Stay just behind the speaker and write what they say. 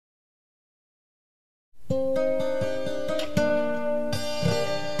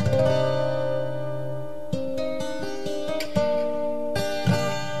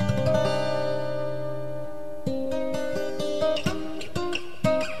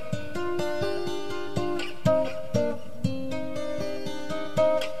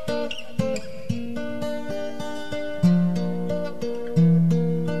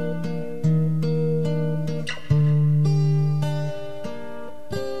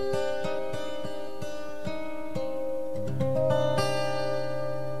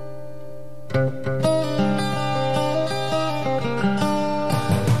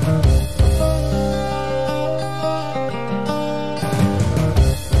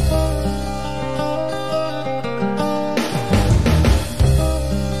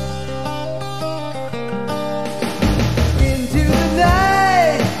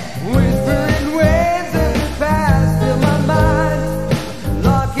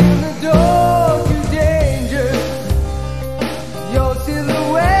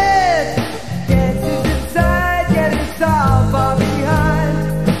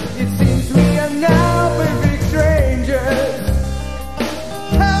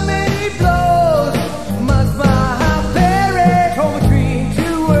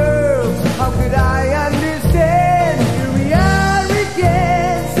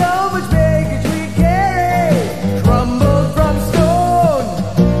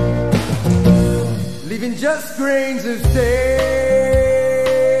leaving just grains of sand.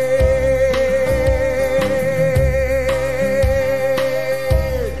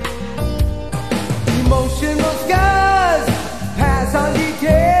 Emotional scars pass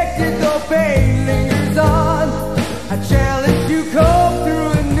undetected, though pain lingers on. I challenge you, cope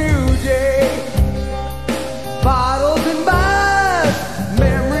through a new day. Bottles and bars,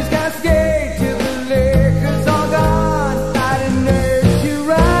 memories cascade till the liquor's all gone. I didn't urge you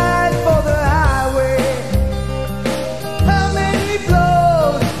ride for the highway. How many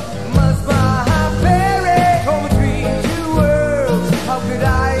blows must my heart bury? Torn between two worlds, how could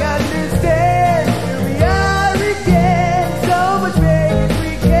I understand? Here we are again, so much baggage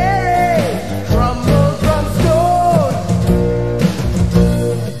we carry. Crumbled from stone,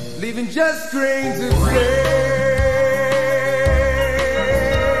 leaving just grains of sand.